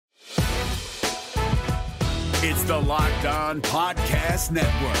It's the Locked On Podcast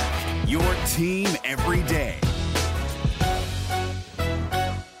Network, your team every day.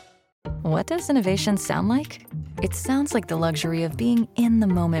 What does innovation sound like? It sounds like the luxury of being in the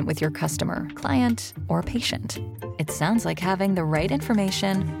moment with your customer, client, or patient. It sounds like having the right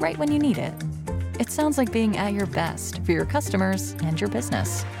information right when you need it. It sounds like being at your best for your customers and your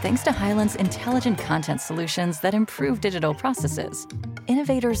business, thanks to Hyland's intelligent content solutions that improve digital processes.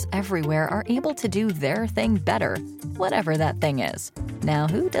 Innovators everywhere are able to do their thing better, whatever that thing is. Now,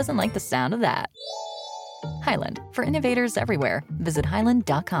 who doesn't like the sound of that? Hyland, for innovators everywhere. Visit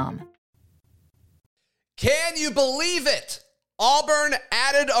hyland.com. Can you believe it? Auburn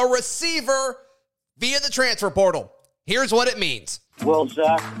added a receiver via the transfer portal. Here's what it means. Well,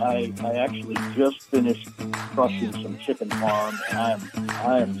 Zach, I actually just finished crushing some chicken farm, and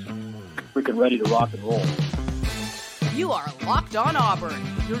I am freaking ready to rock and roll. You are Locked On Auburn,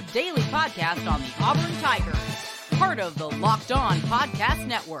 your daily podcast on the Auburn Tigers. Part of the Locked On Podcast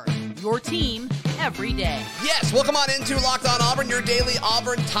Network, your team every day. Yes, welcome on into Locked On Auburn, your daily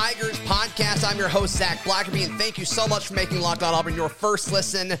Auburn Tigers podcast. I'm your host, Zach Blackerby, and thank you so much for making Locked On Auburn your first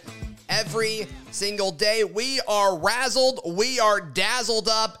listen every single day. We are razzled. We are dazzled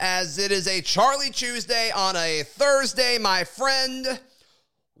up as it is a Charlie Tuesday on a Thursday, my friend.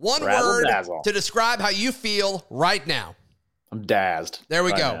 One word to describe how you feel right now. I'm dazzled. There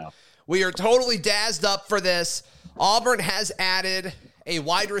we right go. Now. We are totally dazzled up for this. Auburn has added a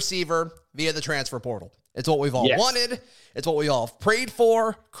wide receiver via the transfer portal. It's what we've all wanted. It's what we all prayed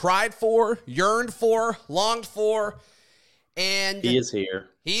for, cried for, yearned for, longed for. And he is here.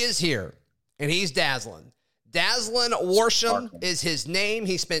 He is here, and he's dazzling. Dazalin Worsham is his name.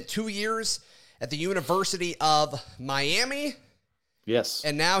 He spent 2 years at the University of Miami. Yes.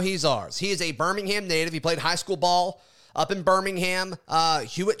 And now he's ours. He is a Birmingham native. He played high school ball up in Birmingham,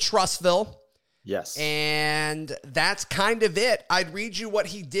 Hewitt-Trussville. Yes. And that's kind of it. I'd read you what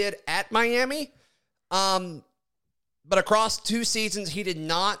he did at Miami. But across 2 seasons, he did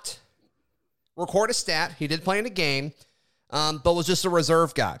not record a stat. He did play in a game. But was just a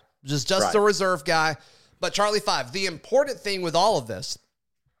reserve guy. Just right. A reserve guy. But Charlie 5, the important thing with all of this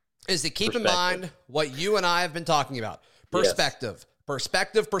is to keep in mind what you and I have been talking about. Perspective. Yes.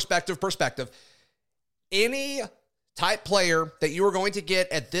 Perspective. Any type player that you are going to get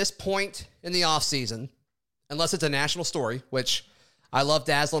at this point in the offseason, unless it's a national story, which I love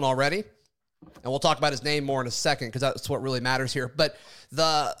Dazalin already, and we'll talk about his name more in a second because that's what really matters here. But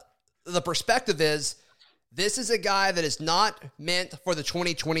the perspective is, this is a guy that is not meant for the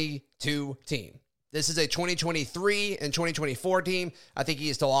 2022 team. This is a 2023 and 2024 team. I think he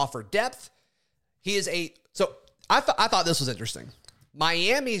is to offer depth. So I thought this was interesting.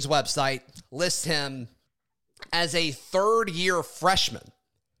 Miami's website lists him as a third-year freshman.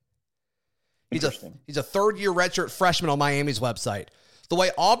 He's a third-year redshirt freshman on Miami's website. The way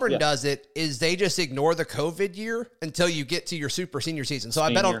Auburn does it is they just ignore the COVID year until you get to your super senior season. So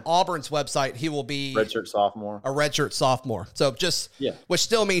I bet on Auburn's website he will be a redshirt sophomore. So which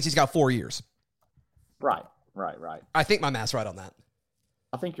still means he's got 4 years. Right. I think my math's right on that.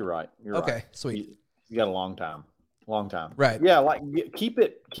 I think you're right. Okay, sweet. You got a long time. Right. Yeah, keep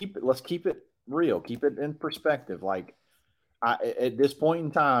it. Let's keep it real. Keep it in perspective. At this point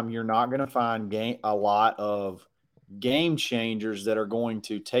in time, you're not going to find a lot of game changers that are going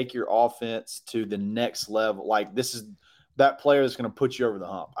to take your offense to the next level. That player that's going to put you over the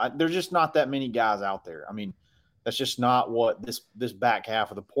hump. There's just not that many guys out there. I mean, that's just not what this back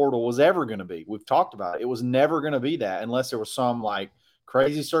half of the portal was ever going to be. We've talked about it. It was never going to be that unless there was some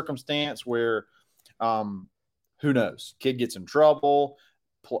crazy circumstance where, who knows, kid gets in trouble,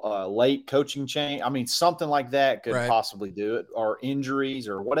 late coaching change. I mean, something like that could possibly do it, or injuries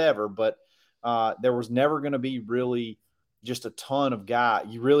or whatever. But there was never going to be really just a ton of guys.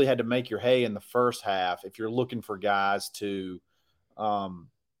 You really had to make your hay in the first half if you're looking for guys to,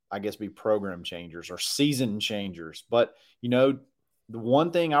 be program changers or season changers. But, the one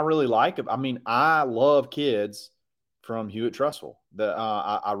thing I really like, I love kids from Hewitt-Trussville.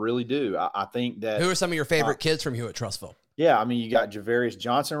 I really do. I think that – Who are some of your favorite kids from Hewitt-Trussville? Yeah, you got Javarius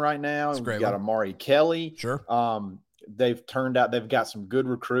Johnson right now. You got Amari Kelly. Sure. They've got some good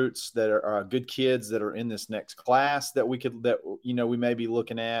recruits that are good kids that are in this next class that we may be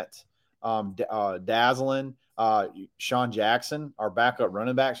looking at. Dazalin, Sean Jackson, our backup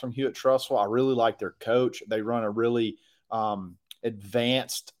running backs from Hewitt-Trussville. I really like their coach. They run a really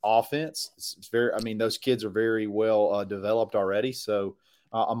advanced offense. It's very, those kids are very well developed already. So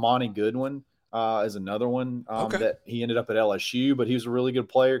Amani Goodwin is another one that he ended up at LSU, but he was a really good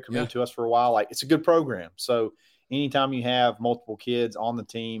player, committed to us for a while. It's a good program. So anytime you have multiple kids on the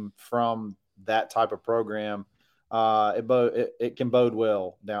team from that type of program, it can bode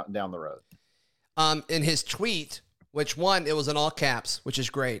well down the road. In his tweet, which one, it was in all caps, which is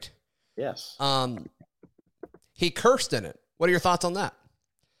great. Yes. He cursed in it. What are your thoughts on that?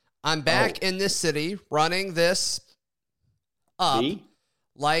 I'm back in this city running this up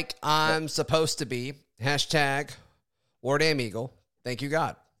like I'm supposed to be. Hashtag War Damn Eagle. Thank you,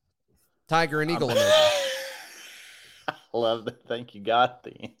 God. Tiger and Eagle emoji. I love that. Thank you, God.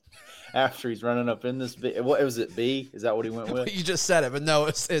 After he's running up in this, what was it? B? Is that what he went with? You just said it, but no,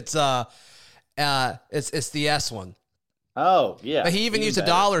 it's the S one. Oh yeah. But he even used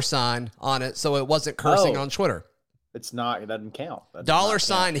a $sign on it, so it wasn't cursing on Twitter. It's not. It doesn't count.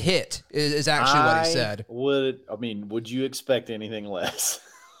 $sign hit is actually what he said. Would you expect anything less?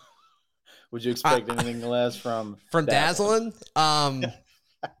 Would you expect anything less from Dazalin?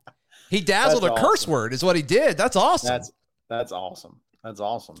 He dazzled a curse word is what he did. That's awesome. That's awesome. That's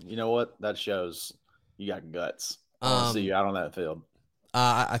awesome. You know what? That shows you got guts. I want to see you out on that field.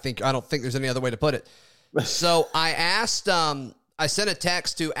 I don't think there's any other way to put it. So I asked, I sent a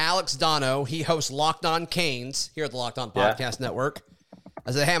text to Alex Dono. He hosts Locked On Canes here at the Locked On Podcast Network.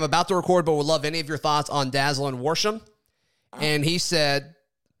 I said, hey, I'm about to record, but would love any of your thoughts on Dazalin Worsham. And he said,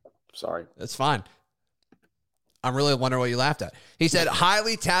 sorry, that's fine. I'm really wondering what you laughed at. He said,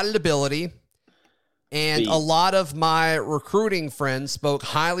 highly touted ability. And a lot of my recruiting friends spoke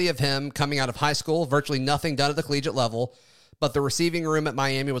highly of him coming out of high school. Virtually nothing done at the collegiate level. But the receiving room at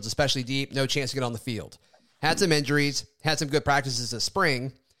Miami was especially deep. No chance to get on the field. Had some injuries. Had some good practices this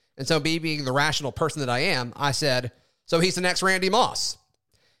spring. And so me being the rational person that I am, I said, so he's the next Randy Moss.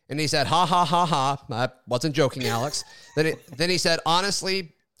 And he said, ha, ha, ha, ha. I wasn't joking, Alex. Then he said,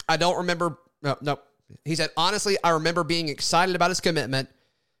 honestly, I don't remember. No. He said, honestly, I remember being excited about his commitment.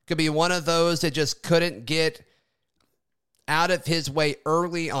 Could be one of those that just couldn't get out of his way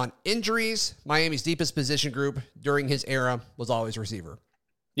early on injuries. Miami's deepest position group during his era was always receiver.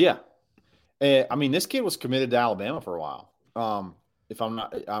 Yeah. This kid was committed to Alabama for a while.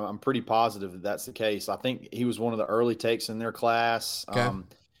 I'm pretty positive that that's the case. I think he was one of the early takes in their class. Okay.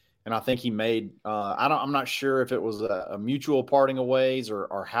 And I think he made, I'm not sure if it was a mutual parting of ways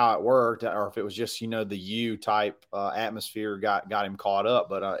or how it worked, or if it was just, the U type atmosphere got him caught up,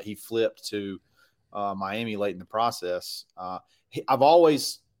 but he flipped to Miami late in the process. I've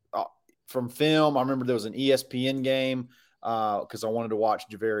always, from film, I remember there was an ESPN game because I wanted to watch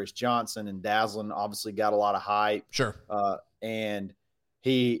Javarius Johnson, and Dazalin obviously got a lot of hype. Sure. And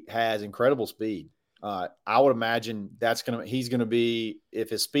he has incredible speed. I would imagine he's going to be,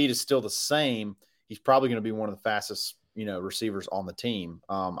 if his speed is still the same, he's probably going to be one of the fastest, receivers on the team.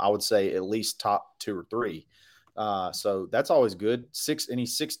 I would say at least top 2 or 3. So that's always good. And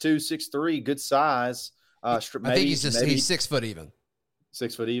he's 6'2", 6'3", good size. I think he's 6 foot even.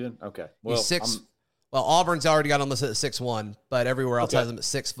 6 foot even. Okay. Well, he's 6. Well, Auburn's already got him listed at 6'1", but everywhere else has him at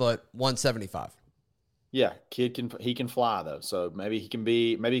 6 foot, 175. Yeah, kid can fly though, so maybe he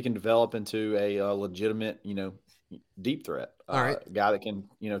can develop into a legitimate, deep threat. All right. Guy that can,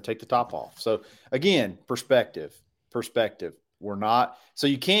 take the top off. So again, perspective. We're not, so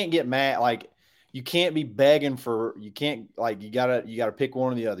you can't get mad. Like, you can't be begging for, you gotta pick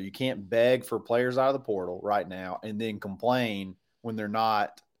one or the other. You can't beg for players out of the portal right now and then complain when they're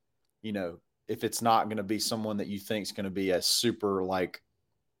not, if it's not going to be someone that you think is going to be a super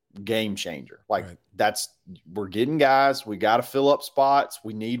game changer. We're getting guys. We got to fill up spots.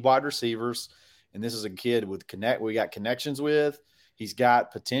 We need wide receivers. And this is a kid we got connections with. He's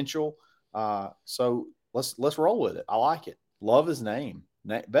got potential. So let's roll with it. I like it. Love his name.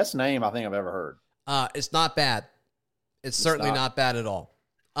 Best name I think I've ever heard. It's not bad. It's certainly not bad at all.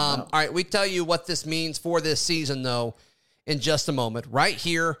 No. All right. We tell you what this means for this season though, in just a moment, right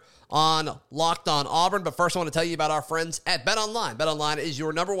here on Locked On Auburn. But first, I want to tell you about our friends at BetOnline. BetOnline is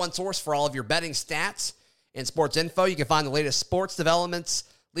your number one source for all of your betting stats and sports info. You can find the latest sports developments,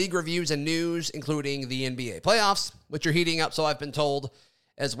 league reviews, and news, including the NBA playoffs, which are heating up, so I've been told,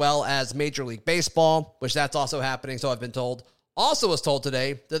 as well as Major League Baseball, which that's also happening, so I've been told. Also was told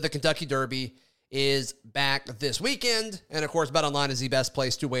today that the Kentucky Derby is back this weekend. And, of course, BetOnline is the best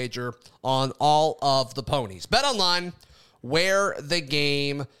place to wager on all of the ponies. BetOnline, where the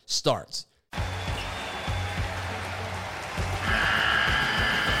game starts.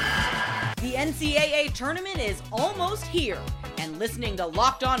 The NCAA tournament is almost here, and listening to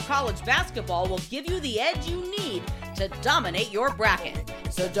Locked On College Basketball will give you the edge you need to dominate your bracket.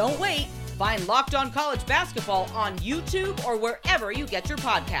 So don't wait. Find Locked On College Basketball on YouTube or wherever you get your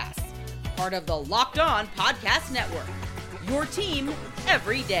podcasts. Part of the Locked On Podcast Network. Your team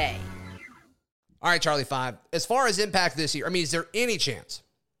every day. All right, Charlie 5. As far as impact this year, is there any chance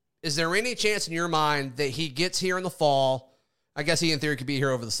Is there any chance in your mind that he gets here in the fall? I guess he in theory could be here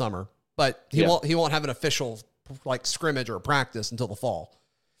over the summer, but he won't have an official like scrimmage or practice until the fall.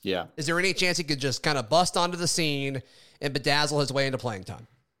 Yeah. Is there any chance he could just kind of bust onto the scene and bedazzle his way into playing time?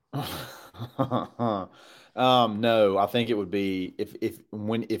 No, I think it would be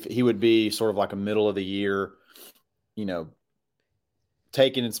if he would be sort of like a middle of the year,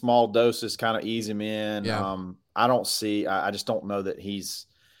 taking in small doses, kind of ease him in. Yeah. I just don't know that he's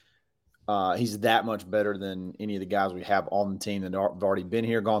that much better than any of the guys we have on the team that have already been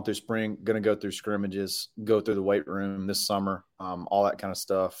here, gone through spring, going to go through scrimmages, go through the weight room this summer, all that kind of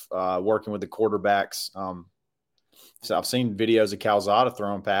stuff. Working with the quarterbacks. So I've seen videos of Calzada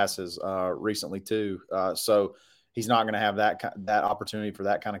throwing passes recently too. So he's not going to have that opportunity for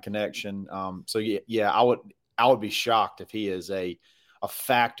that kind of connection. I would be shocked if he is a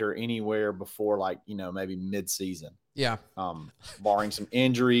factor anywhere before maybe mid-season. Yeah. Barring some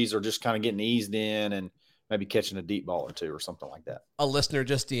injuries or just kind of getting eased in and maybe catching a deep ball or two or something like that. A listener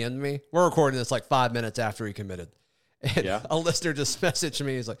just DM'd me. We're recording this like 5 minutes after he committed. And a listener just messaged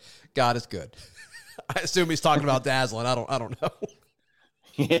me. He's like, God is good. I assume he's talking about Dazalin. I don't know.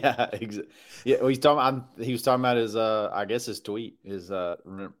 Yeah. Yeah. Well, he was talking about his, I guess his tweet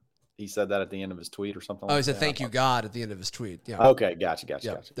he said that at the end of his tweet or something. Oh, he said, thank you, God, at the end of his tweet. Yeah. Okay. Gotcha.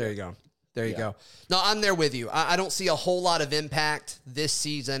 There you go. There you go. No, I'm there with you. I don't see a whole lot of impact this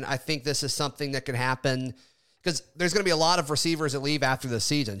season. I think this is something that could happen because there's going to be a lot of receivers that leave after the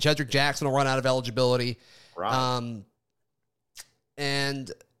season. Jedrick Jackson will run out of eligibility. Right.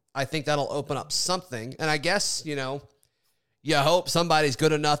 And I think that'll open up something. And I guess, you hope somebody's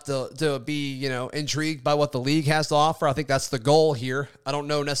good enough to be, intrigued by what the league has to offer. I think that's the goal here. I don't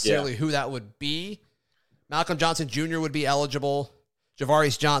know necessarily who that would be. Malcolm Johnson Jr. would be eligible.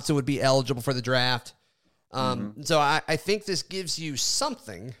 Javaris Johnson would be eligible for the draft. So I think this gives you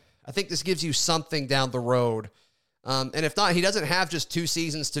something. I think this gives you something down the road. And if not, he doesn't have just 2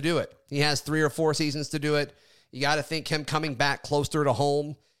 seasons to do it. He has 3 or 4 seasons to do it. You got to think him coming back closer to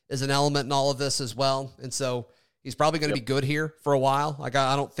home is an element in all of this as well. And so he's probably going to be good here for a while. Like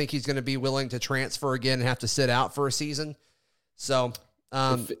I don't think he's going to be willing to transfer again and have to sit out for a season. So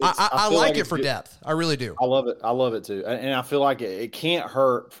I like it for depth. I really do. I love it. I love it too. And I feel like it can't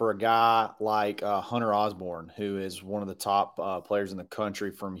hurt for a guy like Hunter Osborne, who is one of the top players in the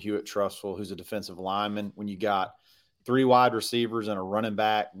country from Hewitt-Trussville, who's a defensive lineman. When you got 3 wide receivers and a running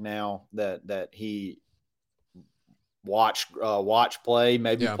back now that he watch play,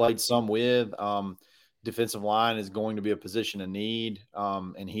 maybe played some with, defensive line is going to be a position of need.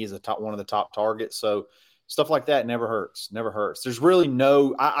 And he's one of the top targets. So stuff like that never hurts. There's really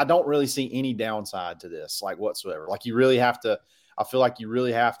I don't really see any downside to this, like whatsoever. Like I feel like you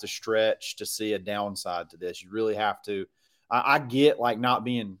really have to stretch to see a downside to this. You really have to, I get like not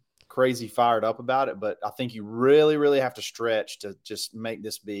being crazy fired up about it, but I think you really, really have to stretch to just make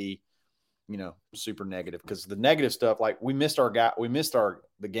this be, super negative. Because the negative stuff, like we missed the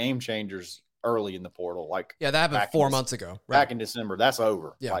game changers early in the portal. Like that happened 4 months ago. Right. Back in December. That's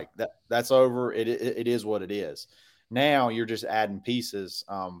over. Yeah. Like that's over. It is what it is. Now you're just adding pieces,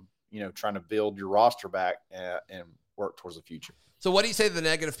 trying to build your roster back and work towards the future. So what do you say to the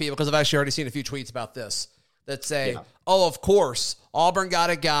negative people? Because I've actually already seen a few tweets about this that say, oh, of course, Auburn got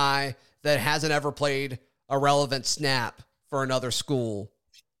a guy that hasn't ever played a relevant snap for another school.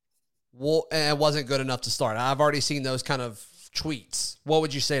 Well, and it wasn't good enough to start. I've already seen those kind of tweets. What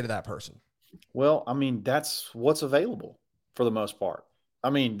would you say to that person? Well, I mean, that's what's available for the most part. I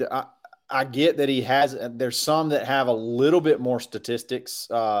mean, I get that there's some that have a little bit more statistics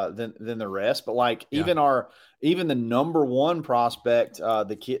than the rest, but like even the number one prospect,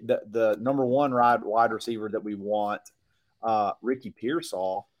 the number one wide receiver that we want, Ricky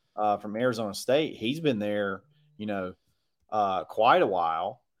Pearsall from Arizona State, he's been there, quite a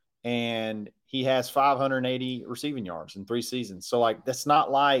while. And he has 580 receiving yards in 3 seasons. So, like, that's not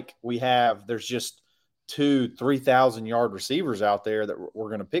like there's just 3,000 yard receivers out there that we're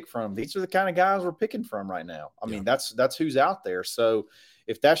going to pick from. These are the kind of guys we're picking from right now. I mean, that's who's out there. So,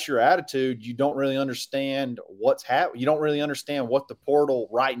 if that's your attitude, you don't really understand what's happening. You don't really understand what the portal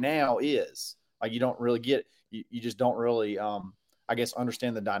right now is. Like, you don't really get it. You just don't really, I guess,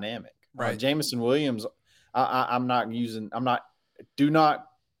 understand the dynamic. Right. Jamison Williams, do not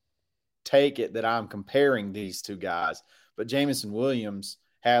take it that I'm comparing these two guys, but Jamison Williams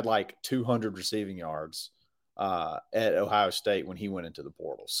had like 200 receiving yards at Ohio State when he went into the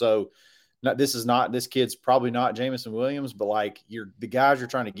portal. So this kid's probably not Jamison Williams, but like the guys you're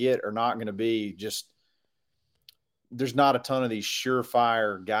trying to get are not going to be there's not a ton of these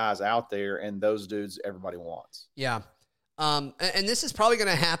surefire guys out there, and those dudes everybody wants. Yeah. And this is probably going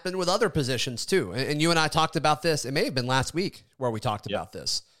to happen with other positions too. And you and I talked about this. It may have been last week where we talked about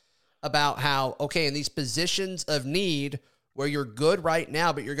this, about how, okay, in these positions of need where you're good right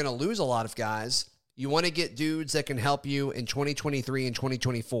now, but you're going to lose a lot of guys, you want to get dudes that can help you in 2023 and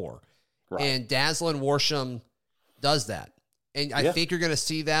 2024. Right. And Dazalin Worsham does that. And I think you're going to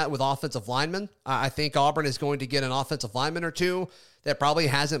see that with offensive linemen. I think Auburn is going to get an offensive lineman or two that probably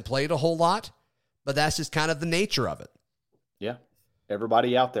hasn't played a whole lot, but that's just kind of the nature of it. Yeah.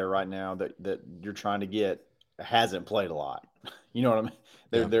 Everybody out there right now that you're trying to get hasn't played a lot. You know what I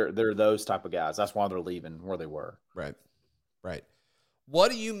mean? They're those type of guys. That's why they're leaving where they were. Right. Right.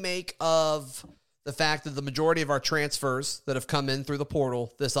 What do you make of the fact that the majority of our transfers that have come in through the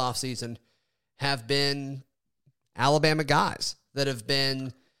portal this offseason have been Alabama guys that have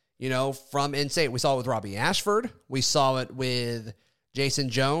been, from in-state? We saw it with Robbie Ashford. We saw it with Jason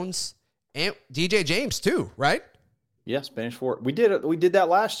Jones and DJ James too, right? Yeah, Spanish Fort. We did that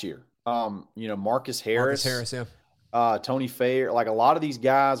last year. Marcus Harris, Tony Fair, like a lot of these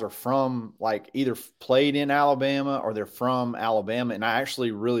guys are from like either played in Alabama or they're from Alabama. And I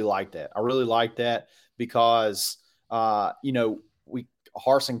actually really like that. I really like that because, Harsin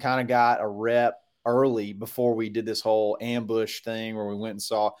kind of got a rep early before we did this whole ambush thing where we went and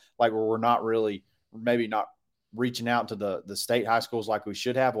saw like where we're not really, maybe not reaching out to the state high schools like we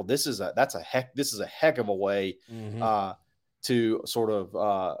should have. Well, this is a heck of a way to sort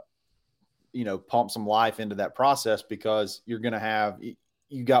of, pump some life into that process because you're going to have,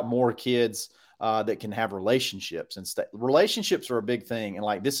 you got more kids that can have relationships and relationships are a big thing. And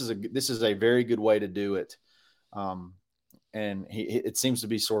like, this is a very good way to do it. And it seems to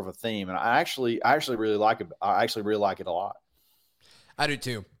be sort of a theme. And I actually really like it. I actually really like it a lot. I do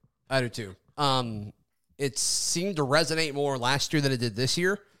too. It seemed to resonate more last year than it did this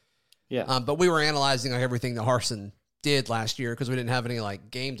year. Yeah. But we were analyzing like everything that Harsin did last year because we didn't have any like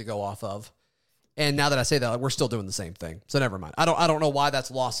game to go off of. And now that I say that, we're still doing the same thing. So never mind. I don't know why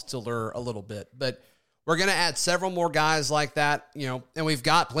that's lost its allure a little bit, but we're going to add several more guys like that, and we've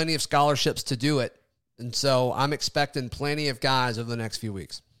got plenty of scholarships to do it. And so I'm expecting plenty of guys over the next few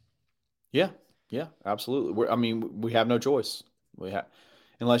weeks. Yeah, absolutely. We have no choice.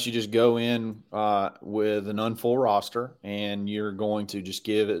 Unless you just go in with an unfull roster and you're going to just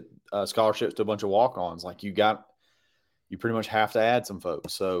give it scholarships to a bunch of walk-ons. Like you pretty much have to add some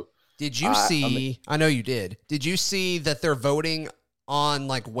folks. So did you see, I know you did you see that they're voting on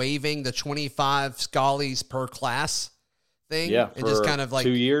like waiving the 25 schollies per class thing? Yeah. And just kind of like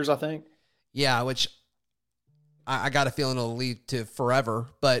 2 years, I think. Yeah. Which I got a feeling it'll lead to forever,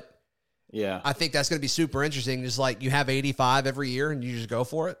 but yeah, I think that's going to be super interesting. Just like you have 85 every year and you just go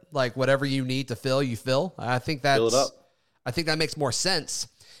for it. Like whatever you need to fill, you fill. I think that makes more sense.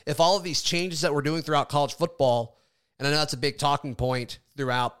 If all of these changes that we're doing throughout college football, and I know that's a big talking point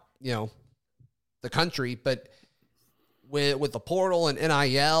throughout, the country, but with the portal and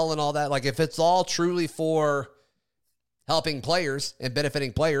NIL and all that, like if it's all truly for helping players and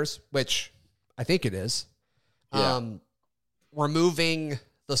benefiting players, which I think it is, removing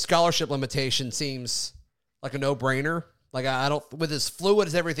the scholarship limitation seems like a no-brainer. Like I don't, with as fluid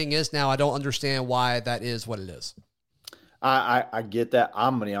as everything is now, I don't understand why that is what it is. I get that.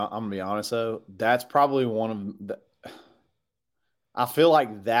 I'm gonna be honest though. That's probably one of the. I feel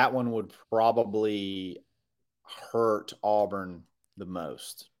like that one would probably hurt Auburn the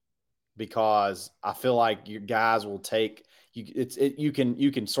most because I feel like your guys will take you. You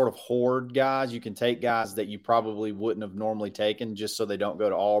can sort of hoard guys. You can take guys that you probably wouldn't have normally taken just so they don't go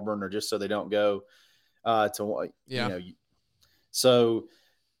to Auburn or just so they don't go So,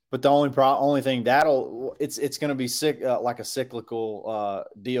 but the only thing it's going to be like a cyclical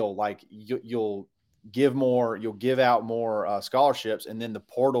deal. Like you'll give out more scholarships, and then the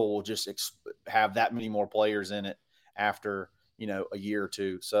portal will just have that many more players in it after a year or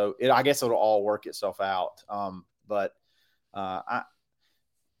two. So I guess it'll all work itself out. But I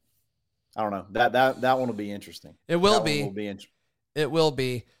don't know, that one will be interesting. It will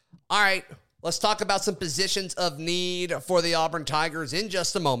be. All right. Let's talk about some positions of need for the Auburn Tigers in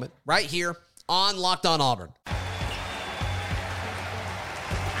just a moment, right here on Locked On Auburn.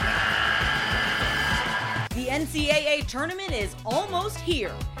 The NCAA tournament is almost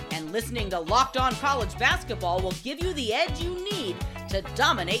here, and listening to Locked On College Basketball will give you the edge you need to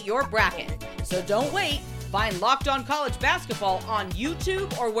dominate your bracket. So don't wait. Find Locked On College Basketball on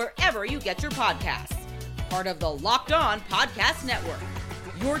YouTube or wherever you get your podcasts. Part of the Locked On Podcast Network.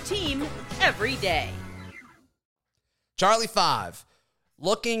 Your team every day. Charlie 5,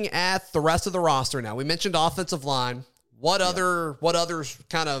 looking at the rest of the roster now. We mentioned offensive line. What other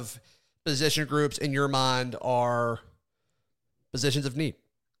kind of position groups in your mind are positions of need.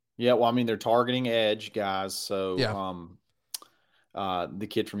 Yeah, well, I mean, they're targeting edge guys. So, the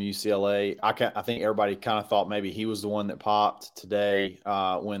kid from UCLA, I think everybody kind of thought maybe he was the one that popped today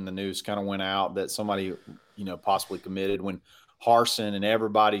when the news kind of went out that somebody, possibly committed, when Harsin and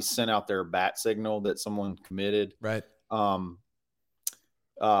everybody sent out their bat signal that someone committed. Right.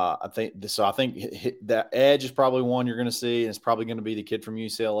 I think that edge is probably one you're going to see, and it's probably going to be the kid from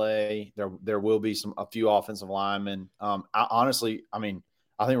UCLA. There will be a few offensive linemen. I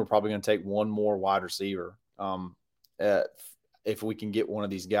think we're probably going to take one more wide receiver if we can get one of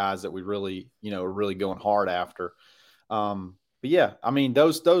these guys that we really, are really going hard after. But yeah, I mean,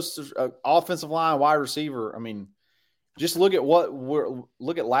 those offensive line, wide receiver. I mean, just look at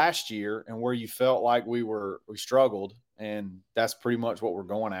look at last year and where you felt like we struggled. And that's pretty much what we're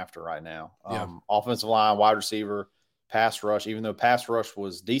going after right now. Offensive line, wide receiver, pass rush. Even though pass rush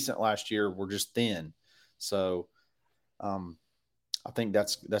was decent last year, we're just thin. So, I think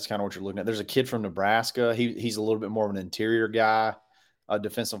that's kind of what you're looking at. There's a kid from Nebraska. He's a little bit more of an interior guy, a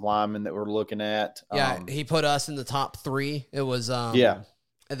defensive lineman that we're looking at. Yeah, he put us in the top 3. It was and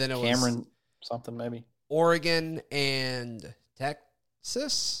then it was Cameron something maybe. Oregon and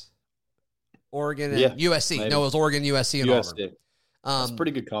Texas. Oregon and USC. Maybe. No, it was Oregon, USC, and Auburn. That's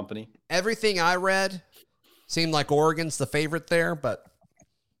pretty good company. Everything I read seemed like Oregon's the favorite there, but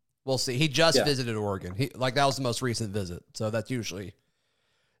we'll see. He just visited Oregon. That was the most recent visit, so it's usually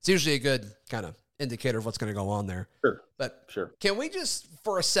a good kind of indicator of what's going to go on there. Sure, but sure. Can we just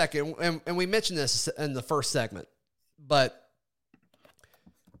for a second, and we mentioned this in the first segment, but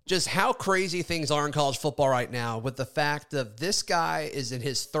just how crazy things are in college football right now with the fact that this guy is in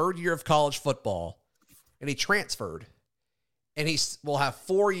his 3rd year of college football and he transferred and he will have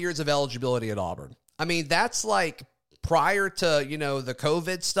 4 years of eligibility at Auburn. I mean, that's like prior to, the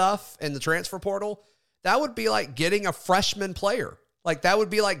COVID stuff and the transfer portal, that would be like getting a freshman player. Like that would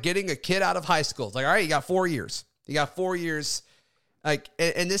be like getting a kid out of high school. It's like, all right, you got 4 years. Like,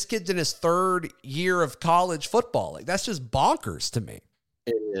 and this kid's in his 3rd year of college football. Like that's just bonkers to me.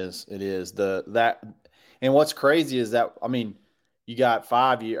 It is. And what's crazy is that, I mean, you got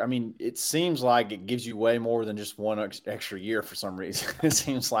 5 years. I mean, it seems like it gives you way more than just one extra year for some reason. It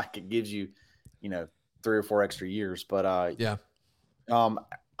seems like it gives you, 3 or 4 extra years. But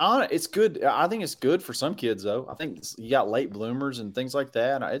it's good. I think it's good for some kids though. I think you got late bloomers and things like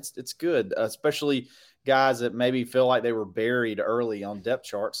that. It's good, especially guys that maybe feel like they were buried early on depth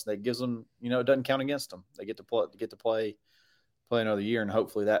charts. That gives them, it doesn't count against them. They get to play another year, and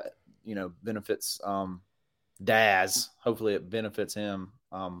hopefully that benefits Daz. Hopefully it benefits him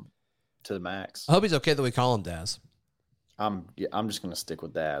to the max. I hope he's okay that we call him Daz. I'm just going to stick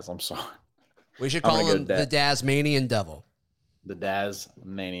with Daz. I'm sorry. We should call him the Dazmanian Devil. The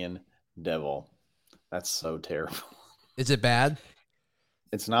Dazmanian Devil. That's so terrible. Is it bad?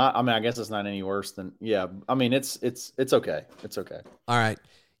 It's not. I mean, I guess it's not any worse than. Yeah. I mean, it's okay. It's okay. All right.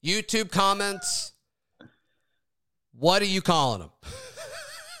 YouTube comments. What are you calling him?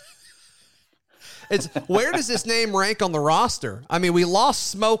 Where does this name rank on the roster? I mean, we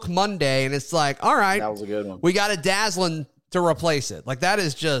lost Smoke Monday, and it's like, all right, that was a good one. We got a Dazalin to replace it. Like that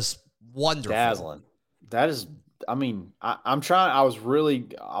is just wonderful. Dazalin. That is. I mean, I'm trying.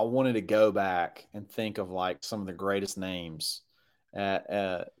 I wanted to go back and think of like some of the greatest names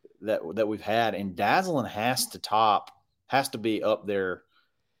that we've had, and Dazalin has to be up there.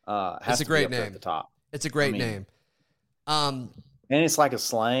 It's a great name at the top. It's a great name. And it's like a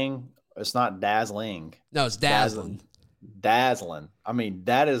slang. It's not dazzling. No, it's Dazalin. Dazalin. I mean,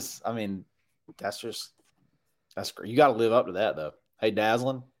 that's great. You got to live up to that though. Hey,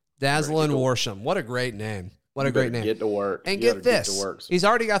 Dazalin Worsham. What a great name. What a great name. Get to work. And get this. He's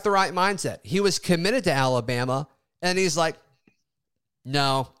already got the right mindset. He was committed to Alabama, and he's like,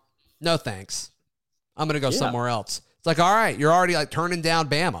 no thanks. I'm going to go somewhere else. It's like, all right, you're already like turning down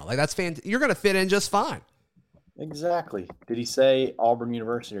Bama. Like that's fantastic. You're going to fit in just fine. Exactly. Did he say Auburn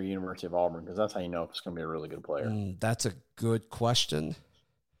University or University of Auburn? Because that's how you know if it's going to be a really good player. That's a good question.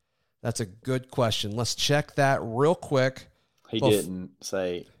 Let's check that real quick. He didn't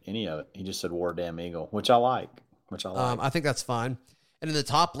say any of it. He just said War Damn Eagle, which I like. I think that's fine. And in the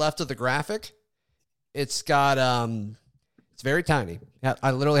top left of the graphic, it's got it's very tiny.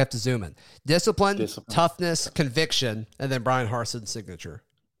 I literally have to zoom in. Discipline, toughness, conviction, and then Brian Harsin's signature.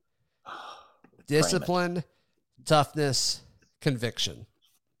 Discipline, toughness, conviction.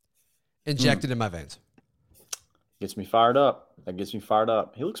 Injected in my veins. Gets me fired up. That gets me fired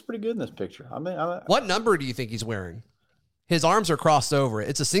up. He looks pretty good in this picture. What number do you think he's wearing? His arms are crossed over.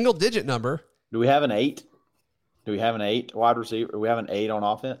 It's a single-digit number. Do we have an 8? Do we have an 8 wide receiver? Do we have an 8 on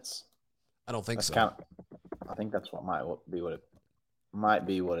offense? I don't think so. I think that's what might be what it. might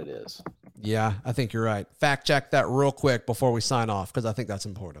be what it is. Yeah, I think you're right. Fact check that real quick before we sign off, because I think that's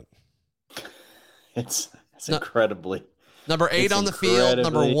important. It's incredibly. Number 8 on the field,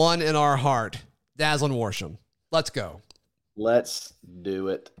 number 1 in our heart. Dazalin Worsham. Let's go. Let's do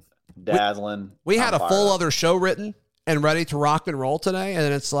it. Dazalin. We had a full other show written and ready to rock and roll today, and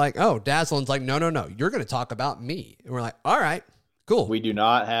then it's like, oh, Dazalin's like, no, you're going to talk about me. And we're like, all right, cool. We do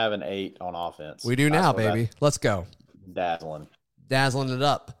not have an 8 on offense. We do now, baby. Let's go. Dazzling it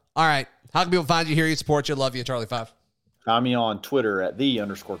up. All right. How can people find you, hear you, support you, love you, Charlie 5? Find me on Twitter at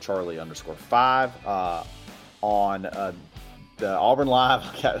 _Charlie_5. On the Auburn Live,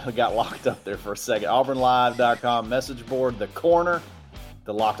 I got locked up there for a second. AuburnLive.com message board, the corner,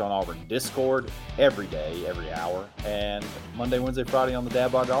 the Locked on Auburn Discord every day, every hour, and Monday, Wednesday, Friday on the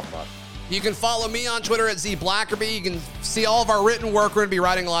Dad Bod Golf Pod. You can follow me on Twitter at ZBlackerby. You can see all of our written work. We're going to be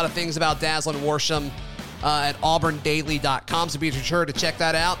writing a lot of things about Dazalin Worsham at auburndaily.com, so be sure to check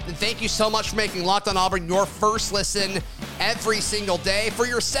that out. And thank you so much for making Locked on Auburn your first listen every single day. For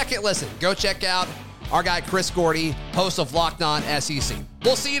your second listen, go check out our guy Chris Gordy, host of Locked On SEC.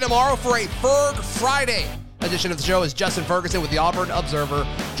 We'll see you tomorrow for a Ferg Friday edition of the show as Justin Ferguson with the Auburn Observer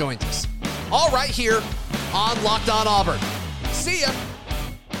joins us. All right here on Locked on Auburn. See ya.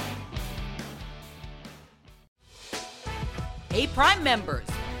 Hey, Prime members,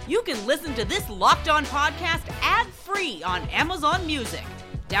 you can listen to this Locked On podcast ad-free on Amazon Music.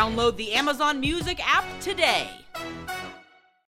 Download the Amazon Music app today.